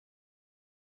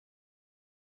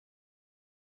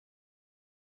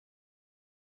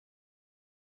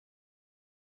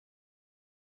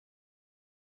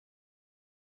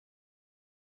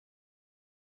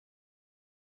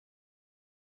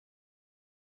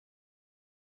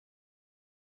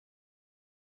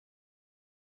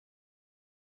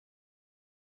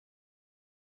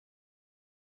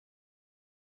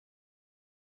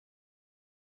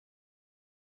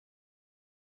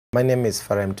My name is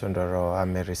Farem Tondoro.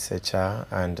 I'm a researcher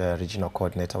and a regional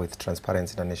coordinator with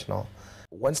Transparency International.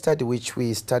 One study which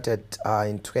we started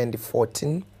in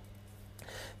 2014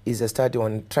 is a study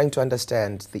on trying to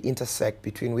understand the intersect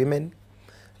between women,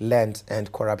 land and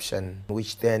corruption,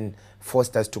 which then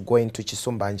forced us to go into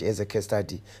Chisumbanje as a case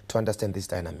study to understand these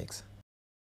dynamics.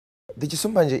 The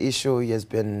Chisumbanje issue has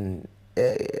been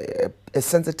a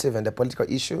sensitive and a political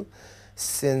issue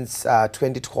since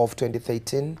 2012,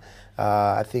 2013.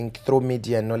 I think through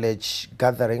media knowledge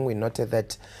gathering, we noted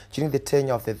that during the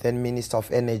tenure of the then Minister of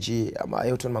Energy,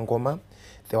 Ailton Mangoma,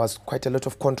 there was quite a lot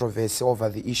of controversy over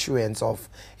the issuance of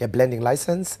a blending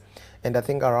license. And I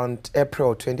think around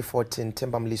April 2014,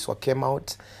 Themba Mliswa came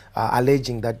out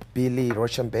alleging that Billy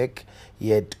Rauschenberg,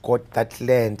 he had got that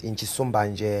land in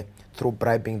Chisumbanje through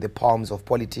bribing the palms of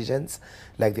politicians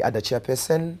like the other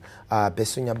chairperson,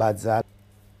 Besunya Badza,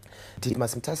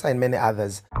 Dimas Mtasa, and many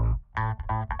others.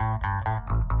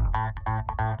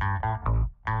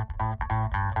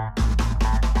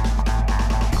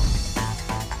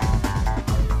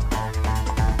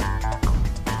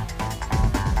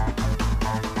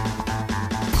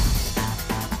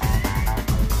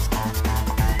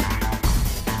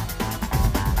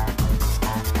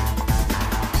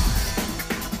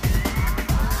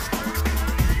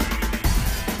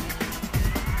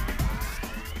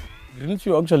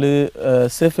 Greenfield actually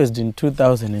surfaced in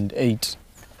 2008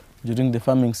 during the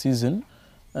farming season,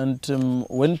 and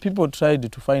when people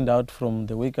tried to find out from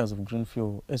the workers of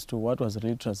Greenfield as to what was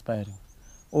really transpiring,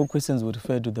 all questions were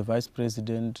referred to the Vice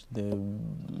President, the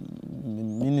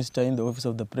Minister in the Office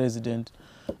of the President,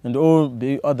 and all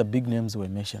the other big names were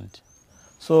mentioned.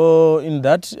 So in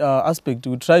that aspect,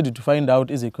 we tried to find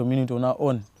out as a community on our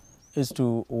own as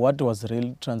to what was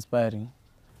really transpiring.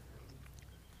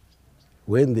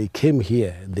 When they came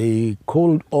here, they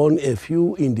called on a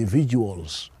few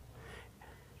individuals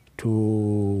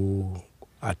to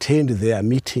attend their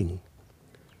meeting.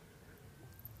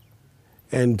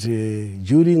 And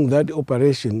during that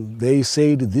operation, they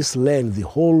said this land, the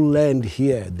whole land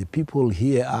here, the people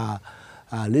here are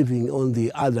living on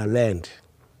the other land,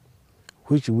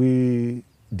 which we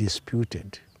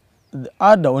disputed. The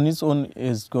ADA on its own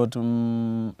has got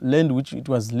land which it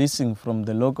was leasing from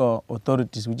the local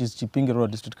authorities, which is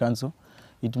Chipinge District Council.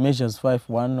 It measures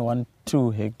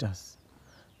 5112 hectares,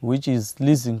 which is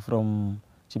leasing from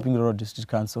Chipinge District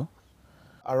Council.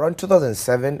 Around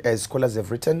 2007, as scholars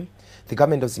have written, the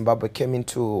government of Zimbabwe came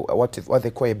into what they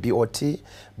call a BOT,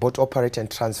 Boat Operate and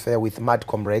Transfer, with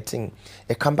Madcom Rating,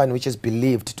 a company which is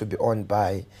believed to be owned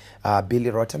by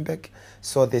Billy Rauschenberg.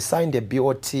 So they signed a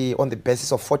BOT on the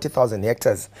basis of 40,000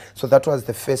 hectares. So that was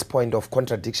the first point of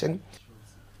contradiction.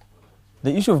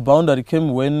 The issue of boundary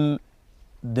came when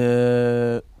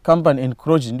the company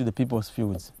encroached into the people's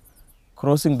fields,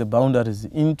 crossing the boundaries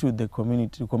into the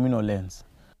communal lands.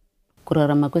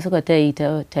 Kurarama kwese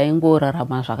kwataita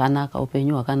taingorarama zvakanaka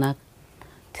upenyu hwakanaka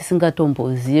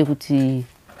tisingatomboziye kuti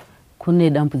kune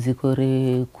dambudziko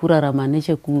rekurarama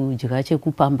nechekudya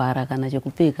chekupambara kana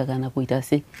chekupfeka kana kuita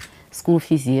se school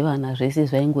fees yevana zvese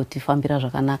zvaingotifambira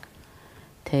zvakanaka.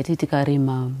 Taiti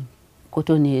tikarima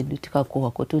cotton yedu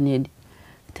tikakohwa cotton yedu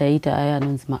taita aya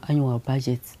anonzi annual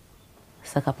budgets.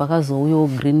 Saka pakazouyawo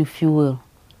green fuel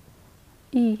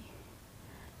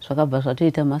zvakabva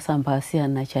zvatoita masamba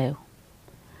asiyana chaiwo.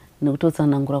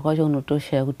 Nekutotsanangura kwacho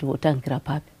unotoshaya kuti wotangira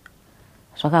papi.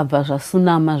 Zvakabva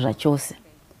zvasunama zvachose.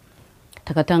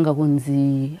 Takatanga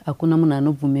kunzi hakuna munhu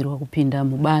anobvumirwa kupinda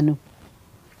mubano.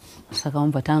 Saka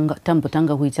umva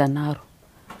tambotanga kuita nharo.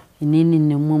 Inini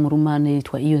nemumwe murume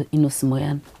anoitwa iyo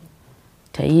Inosimoyana.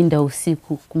 Taienda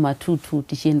usiku kumatutu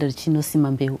tichienda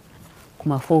tichinosima mbeu.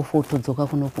 Kuma4 todzoka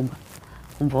kunokumba.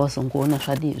 Umva wazongoona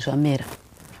zvamera.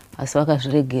 Asi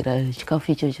vakazviregera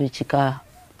chikafu ichocho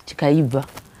chikaibva.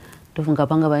 Tofunga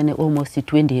panga vaine almost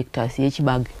 20 hectares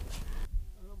yechibage.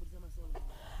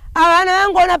 Avana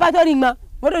vangona patorimwa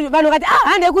vanhu vakati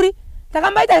hande kuri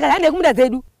takambaita tikati hande kumunda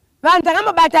dzedu vanhu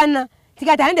takambobatana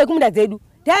tikati hande kumunda dzedu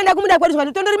taenda kumunda kwedu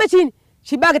zvati tondorime chini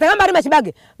chibage takambarima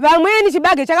chibage vamweni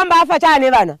chibage chakambafa chaane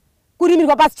vana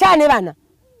kurimirwa pasi chaane vana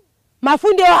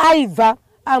mafunde aibva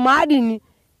amwe adini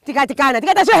tikati kana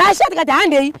tikati zvehasha tikati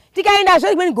handei tikaenda zve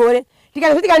rimweni gore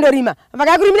tikati tikandorima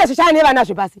vakakurimira chaane vana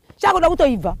zvepasi chakuda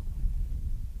kutoibva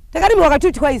takarimwa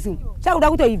katuti kwaisi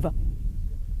chakuda kutoibva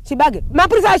chibage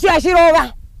mapurisa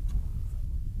ashirova.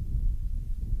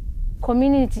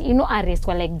 Community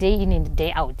arrestwa like day in and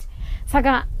day out.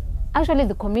 Saka actually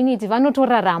the community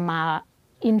vanotorarama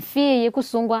in fear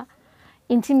yekusungwa,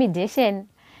 intimidation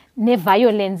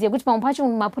neviolence yekuti pamwe pacho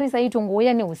mapurisa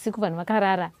aitongouya neusiku vanhu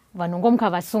vakarara vanongomuka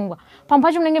vasungwa. Pamwe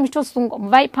pacho munenge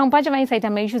muchitosungwa, pamwe pacho vaisaita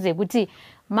maissues ekuti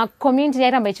macommunity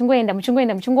yairamba ichingoenda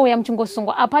muchingouya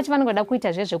muchingosungwa. Apa pacho vanongoda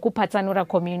kuita zvezvekupatsanura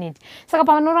community. Saka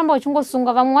pavanoramba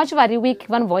vachingosungwa, vamwe vacho vari weak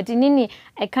vanobva kuti inini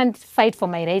I can't fight for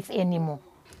my rights anymore.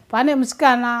 Pane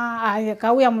musikana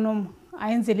akauya munomu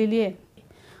ainzi Lilian.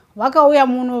 Vakauya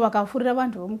muno vakafurira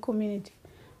vantu vomucommunity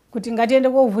kuti ngatiende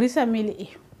kovhurisa mili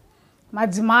iyo.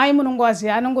 Madzimai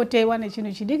munongoziva anongoteiwa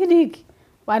nechinhu chidiki-diki.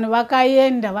 Vanhu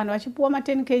vakaenda, vanhu vachipuwa ma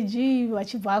 10 kg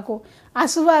vachibvako.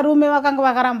 Asi varume vakanga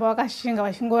vakaramba vakashinga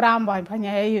vachingoramba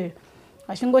panyaya iyoyo.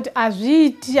 Vachingoti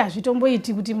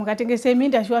hazvitomboiti kuti mukatengese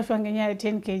minda shuwa ngenyaya ye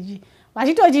 10 kg.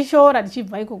 Vachitochishora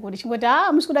tichibva ikoko tichingoti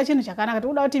musikuda chinhu chakanaka,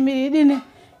 tikuda kuti miri idini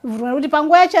ivhurwe, kuti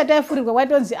panguva yacho yataifurirwa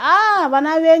kwaitonzi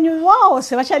vana venyu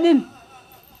vose vachadini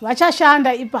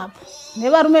vachashanda ipapo,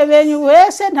 nevarume venyu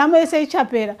vese nhamo yese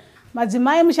ichapera.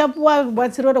 Madzimai muchapuwa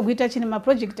rubatsiro rwekuita chine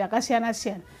maprojekti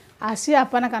akasiyana-siyana, asi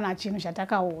hapana kana chinhu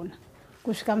chatakaona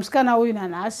kusvika musikana uyu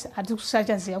nanhasi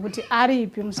hatisachaziva kuti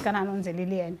aripi musikana anonzi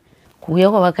Lilian. Kuuya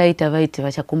kwavakaita vaiti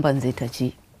vachakombanzeta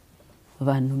chii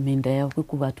vanhu minda yavo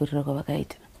kuvatorera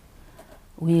kwavakaita,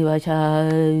 uye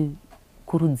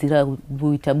vachakurudzira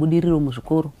kuita budiriro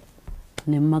muzvikoro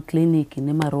nemumakliniki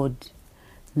nemaroad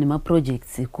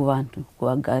nemaprojects kuvanhu,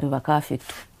 kuvagari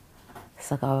vakaafektwa.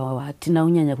 Saka hatina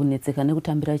unyanya kunetseka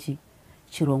nekutambira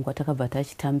chirongwa takabva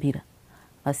tachitambira,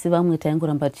 asi vamwe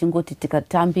taingoramba tichingoti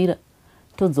tikatambira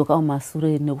todzoka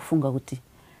mumasure nekufunga kuti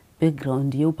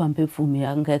background yeupambepfumi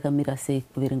yanga yakamira sei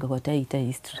kuverenga kwataiita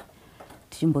history.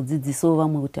 Tichimbodzidzisawo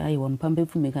vamwe kuti aiwa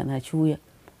mupambepfumi kana achiuya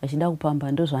achida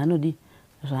kupamba ndo zvaanodi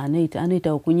zvaanoita,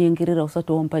 anoita kunyengerera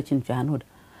usati wamupa chinhu chaanoda,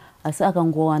 asi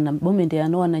akangowana moment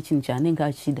yaanowana chinhu chaanenge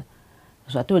achida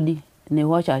zvatodi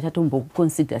newacho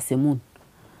hachatombokuconsider semunhu.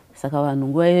 Saka vanhu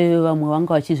nguva iyoyo vamwe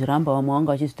vanga vachizviramba, vamwe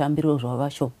vanga vachizvitambirawo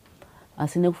zvavasho,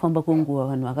 asi nekufamba kwenguva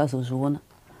vanhu vakazozviona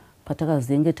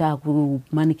patakazenge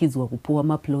taakumanikidzwa kupuwa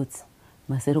maplots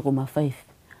ma0.5,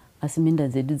 asi minda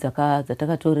dzedu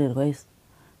dzatakatorerwa isu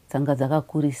dzanga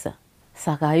dzakakurisa.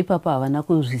 Saka ipapo havana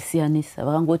kuzvisiyanisa,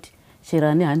 vakangoti chero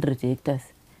ane 100 hectares,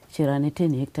 chero ane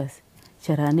 10 hectares,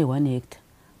 chero ane 1 hectare,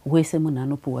 wese munhu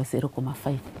anopuwa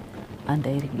 0.5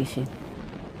 under irrigation.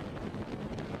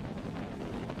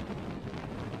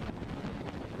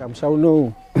 Musha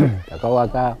unowu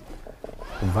takawaka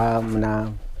kubva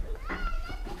muna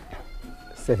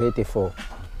 74.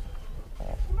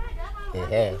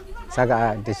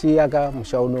 Saka tichiyaka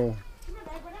musha unowu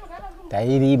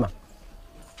tairima,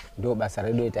 ndo basa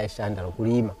redu taishanda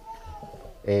rokurima.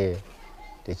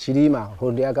 Tichirima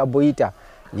hondo yakaboita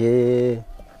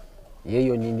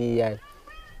yeyo nini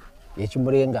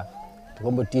yechimurenga,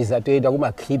 tikombotiza toenda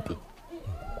kumakhipi,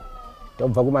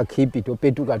 tobva kumakhipi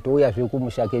topetuka touya zve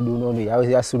kumusha kedu unono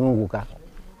yasununguka.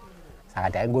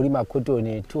 Saka taingorima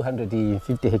cotton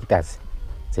 250 hectares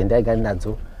dzendainga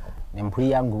nadzo,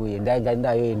 nemhuri yangu yendainga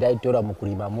nayo ndaitora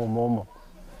mukurima momo,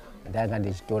 ndainga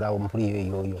ndichitora mhuri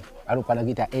iyoyo anokwana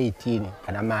kuita 18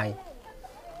 kana mai.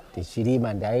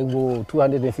 Tichirima ndaingo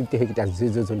 250 hectares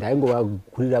idzodzo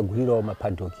ndaingogurirawo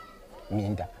mapadhoki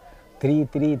minda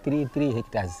 3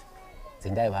 hectares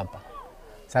dzendaivapa.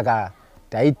 Saka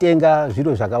taitenga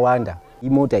zviro zvakawanda.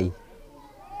 Imota iyi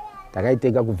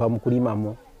takaitenga kubva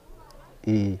mukurimamo,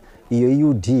 iyo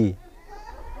UD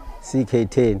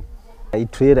CK10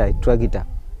 itrailer itrakita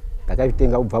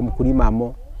takaitenga kubva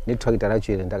mukurimamo, netrakita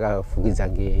racho iri ndakafukidza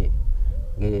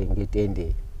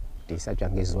ngetende tisatsva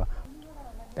ngezuva.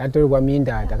 Tatorwa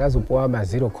minda takazopuwa ma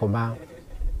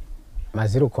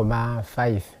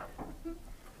 0.5.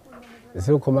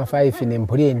 0.5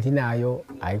 nemhuri yendinayo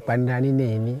haikwanirani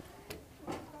neni.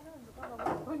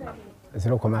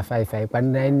 0.5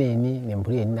 haikwanirani neni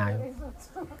nemhuri yendinayo.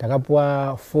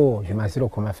 Takapuwa 4 zvima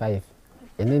 0.5.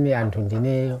 Inini antu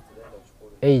ndine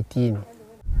 18.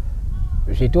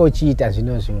 Zvitochiita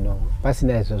zvino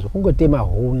pasina izvozvo kungotema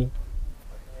huni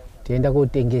tienda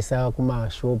kotengesa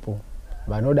kumashopu.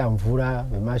 Vanoda mvura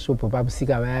vemashopu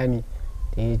papusika vayani,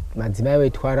 madzimai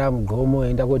vetwara mugomo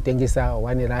enda kotengesa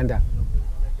 1 randa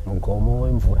mugomo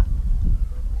wemvura.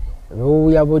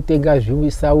 Vouya votenga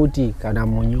zvisauti kana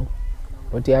munyu,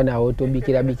 voteya nawo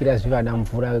tobikira zvivana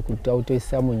mvura kuti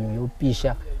autoisa munyu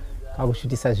yopisha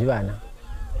kakusvitisa zvivana.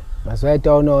 Mazuva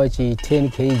ataonawo 10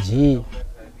 kg,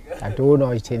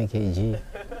 atoonawo 10 kg.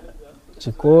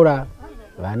 Chikora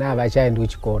vana havachaendi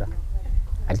kuchikora,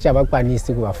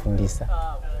 hatichavakwanisi kuvafundisa.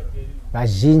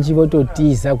 Vazhinji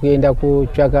vototiza kuenda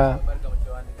kotsvaka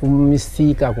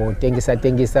kumisika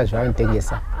kotengesa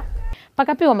zvavanotengesa.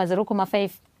 Pakapiwa ma 0.5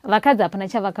 vakadzi hapana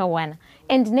chavakawana,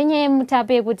 and nenyaya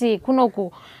yemutape yekuti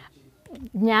kunoku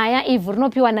nyaya ivhu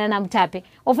rinopiwa nanamutape,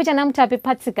 ofucha namutape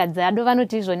patsika dzado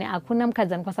vanoti izvoni hakuna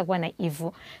mukadzi anokwanisa kuwana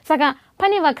ivhu. Saka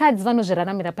pane vakadzi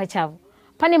vanozviraramira pachavo,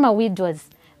 pane ma-widows,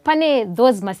 pane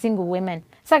those ma-single women.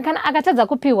 Saka kana akatadza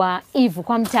kupiwa ivhu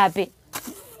kwaMutape,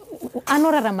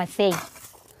 anorarama sei?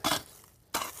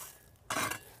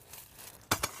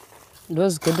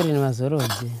 Ndozi Catherine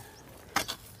Mazorodzi.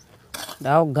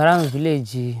 Ndakugara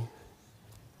muvillage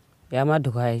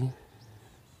yaMadhwai,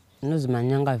 inozi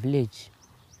Manyanga village.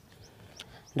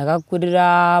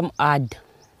 Ndakakurira muAdha.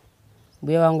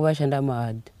 Mbuya vangu vashanda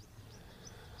muAdha.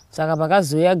 Saka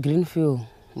pakazouya Greenfield,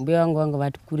 mbuya vangu vanga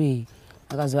vati kurei.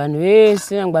 Akazi vanhu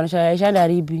vese nyangwe vanoshanda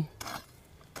ripi.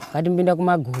 Ngatimbinda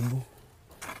kuMagobo.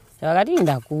 Vakati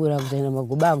ndakura kuzaina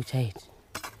Magobo akuchaiti.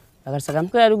 Vakati saka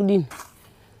muswera kudini?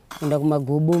 Kuenda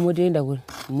kuMagobo motoenda kuri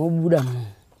mobuda munhu.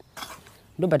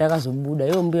 Ndobva takazobuda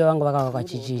ivo mbuya vangu vakavakwa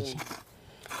chichichi.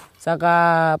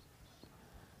 Saka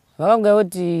vakanga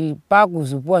kuti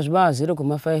pakuzopuwa zvima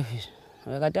 0.5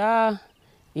 vakati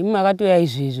imi makatoya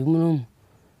izvezvi munomu.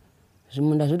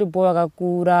 Zvimunda zvotopuwa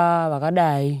vakakura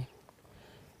vakadai.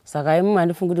 Saka imi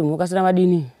mandifunga kuti mukasira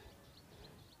madini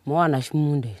mawana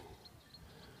chimunda.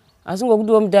 Asi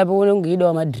ngokuti woMutape unenge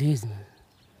eidawo madress.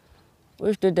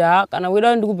 Uchitoti kana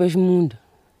weida ndikupe chimunda.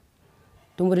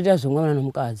 Tomboita zvongwana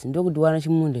nomukadzi ndokuti wana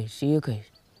chimunda chiyeka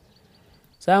ichi.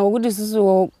 Saka ngokuti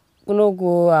sisiwo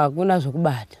kunoko hakuna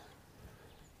zvokubata.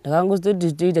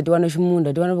 Ndakangozoti toita tiwane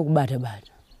chimunda tiwane pokubata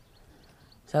bata.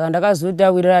 Saka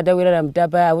ndakazotawirira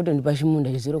Mutape aya votondipa chimunda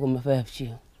 0.5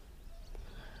 chiyo.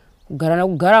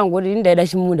 Kugara ngoti ndaida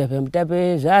chimunda pa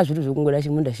Mutape zvazviri zvokungoda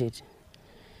chimunda chete.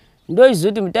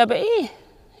 Ndochizoti Mutape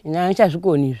ina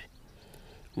ndichazvikoni izvi.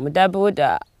 Mutape woti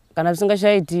kana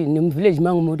usingashaiti nemuvillage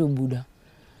mangu motobuda.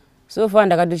 So far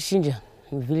ndakatochinja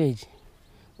muvillage.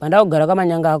 Pandakugara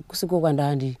kwaManyanga kusiko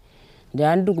kwandandi.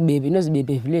 Ndandi kuBepe inozi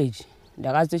Bepe village.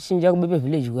 Ndakatochinja kuBepe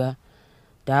village kwa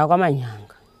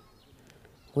kwaManyanga.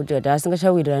 Kuti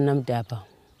tasingashawirana naMutape.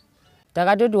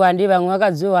 Takatoti wande vamwe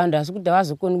vakadzowanda asi kuti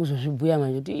havazokoni kuzozvibhuya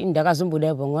manje kuti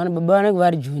ndakazomboda pamwe baba vanenge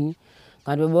vari Joni.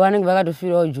 Kandi baba vanenge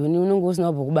vakatofirawo Joni unenge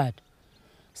usinawo pokubata.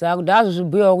 Saka kuti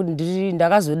azozvibhuyawo kuti ndiri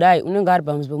ndakazodai unenge ari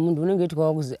pamuzi pemunhu unenge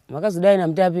eitwawo kuzi makazodai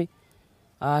naMutape.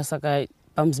 Saka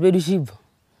pamuzi pedu chibva.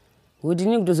 Kuti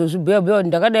ini kutozozvibhuya kuti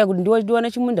ndakadai kuti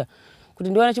ndiwane chimunda. Kuti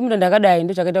ndiwane chimunda ndakadai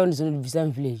ndochakaita kuti ndizondibvisa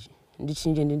muvillage.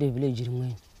 Ndichinje ndiende village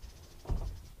rimweni.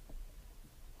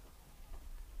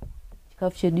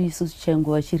 Chikafu chedu isusu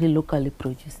chainguva chiri locally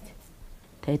produced.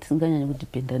 Taitisinganyanya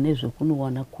kudhipenda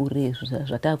nezvekunowana kure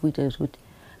zvatakuita izvoti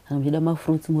kana muchida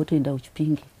mafruits motoenda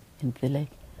kuChipinge and the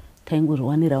like.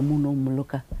 Taingozviwanira muno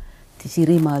muloka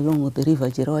tichirima along the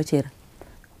river Cherawachera.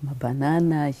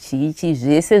 Mabanana, chichi,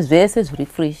 zvese zviri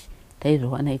fresh.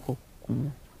 Taizviwana iko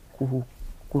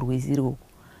kurwizi rwo.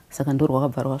 Saka ndo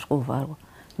rwakabva rwasvika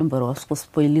ndomba rwasvika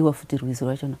spoiliwa futi rwizi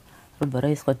rwachona. Robva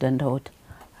raiswa dandauta.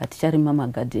 Haticharima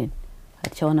magarden.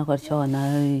 Hatichawana kuti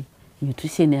chawana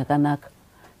nutrition yakanaka.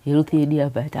 Health yedu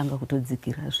yabva yatanga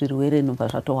kutodzikira zvirwere nobva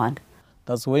zvatowanda.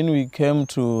 That's when we came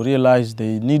to realize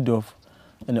the need of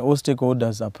an all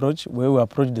stakeholders approach, where we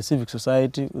approach the civic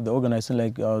society with the organization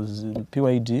like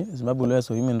PYD, Zimbabwe Lawyers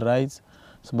for Human Rights,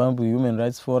 Zimbabwe Human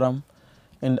Rights Forum,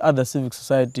 and other civic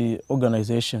society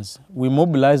organizations. We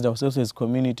mobilized ourselves as a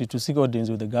community to seek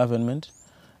audience with the government,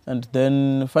 and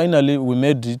then finally we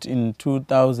made it in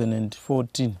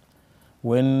 2014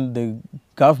 when the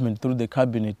government through the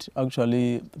cabinet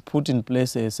actually put in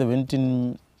place a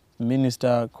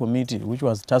 17-minister committee which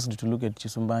was tasked to look at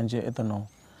Chisumbanje ethanol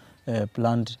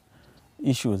plant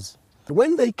issues.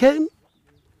 When they came,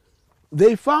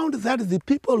 they found that the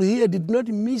people here did not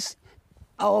miss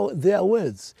their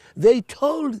words. They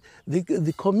told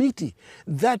the committee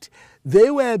that they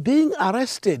were being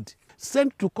arrested,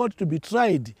 sent to court to be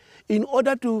tried in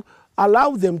order to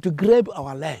allow them to grab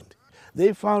our land.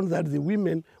 They found that the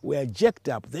women were jacked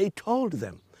up. They told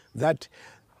them that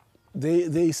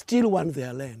they still want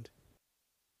their land.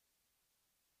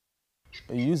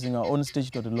 Using our own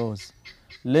statutory laws,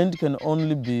 land can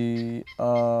only be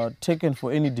taken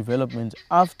for any development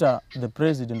after the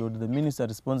president or the minister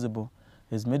responsible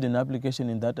has made an application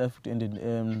in that effect,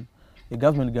 and a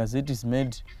government gazette is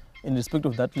made in respect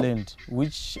of that land,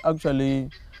 which actually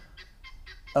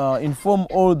inform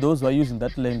all those who are using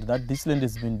that land that this land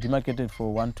has been demarcated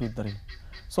for 1, 2, 3.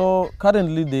 So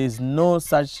currently there is no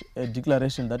such a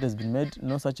declaration that has been made,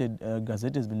 no such a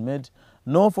gazette has been made,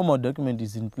 no formal document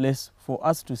is in place for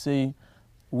us to say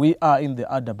we are in the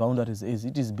other boundaries as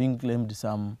it is being claimed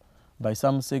by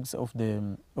some sects of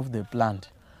the plant.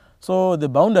 So the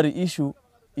boundary issue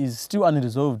is still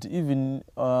unresolved. Even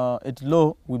at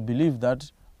law, we believe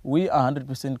that we are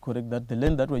 100% correct that the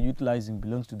land that we're utilizing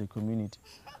belongs to the community.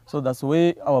 So that's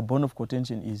where our bone of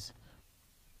contention is.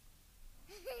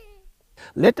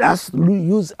 Let us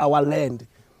use our land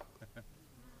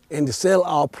and sell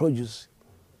our produce.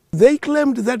 They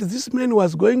claimed that this man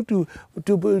was going to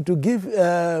give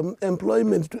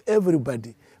employment to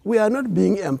everybody. We are not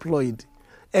being employed.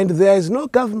 And there is no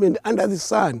government under the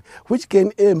sun which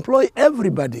can employ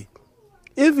everybody.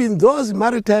 Even those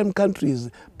maritime countries,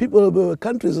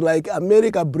 countries like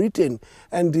America, Britain,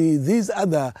 and these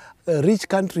other rich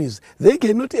countries, they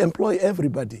cannot employ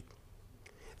everybody.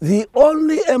 The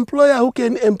only employer who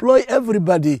can employ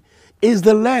everybody is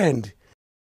the land.